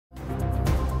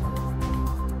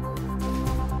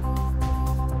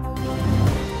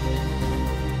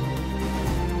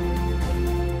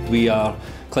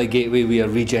Clyde Gateway, we are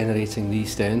regenerating the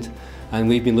East End, and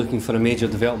we've been looking for a major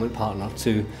development partner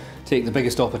to take the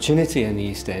biggest opportunity in the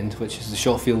East End, which is the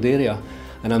Shawfield area.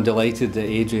 And I'm delighted that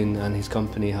Adrian and his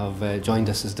company have joined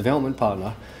us as development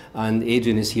partner, and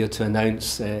Adrian is here to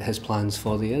announce his plans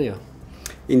for the area.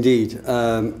 Indeed,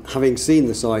 having seen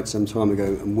the site some time ago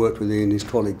and worked with Ian and his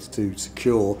colleagues to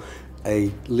secure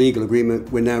a legal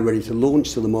agreement, we're now ready to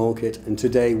launch to the market, and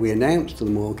today we announced to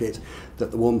the market that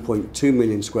the 1.2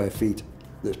 million square feet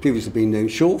that's previously been known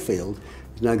Shawfield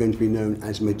is now going to be known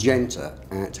as Magenta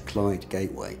at Clyde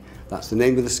Gateway. That's the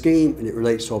name of the scheme, and it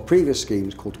relates to our previous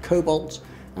schemes called Cobalt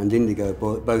and Indigo,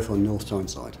 both on North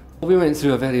Tyneside. We went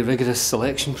through a very rigorous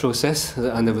selection process,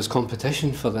 and there was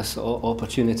competition for this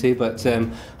opportunity, but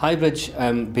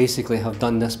Highbridge basically have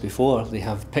done this before. They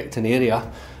have picked an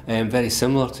area very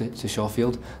similar to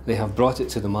Shawfield. They have brought it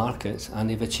to the market, and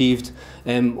they've achieved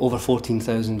over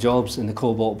 14,000 jobs in the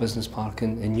Cobalt Business Park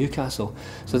in Newcastle.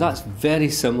 So that's very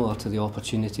similar to the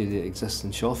opportunity that exists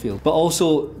in Shawfield. But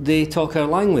also they talk our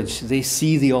language. They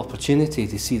see the opportunity,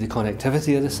 they see the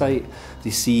connectivity of the site,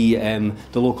 they see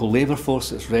the local labour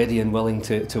force that's ready and willing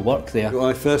to work there.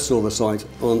 I first saw the site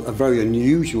on a very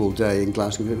unusual day in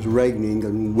Glasgow. It was raining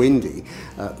and windy,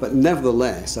 but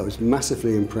nevertheless I was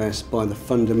massively impressed by the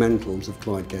fundamentals of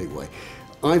Clyde Gateway.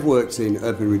 I've worked in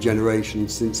urban regeneration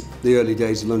since the early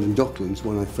days of London Docklands,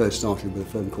 when I first started with a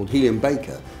firm called Helium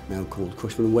Baker, now called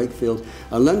Cushman & Wakefield.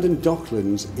 And London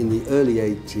Docklands in the early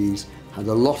 80s had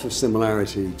a lot of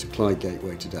similarity to Clyde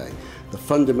Gateway today. The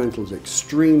fundamentals are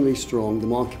extremely strong, the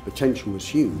market potential was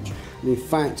huge, and in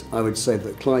fact I would say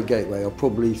that Clyde Gateway are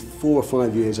probably 4 or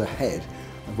 5 years ahead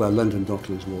of where London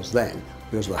Docklands was then,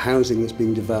 because of the housing that's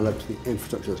being developed, the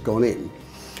infrastructure that's gone in.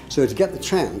 So to get the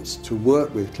chance to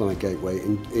work with Clyde Gateway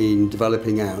in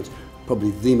developing out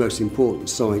probably the most important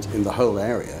site in the whole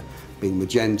area, being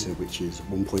Magenta, which is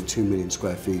 1.2 million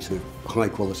square feet of high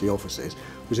quality offices,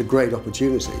 was a great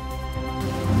opportunity.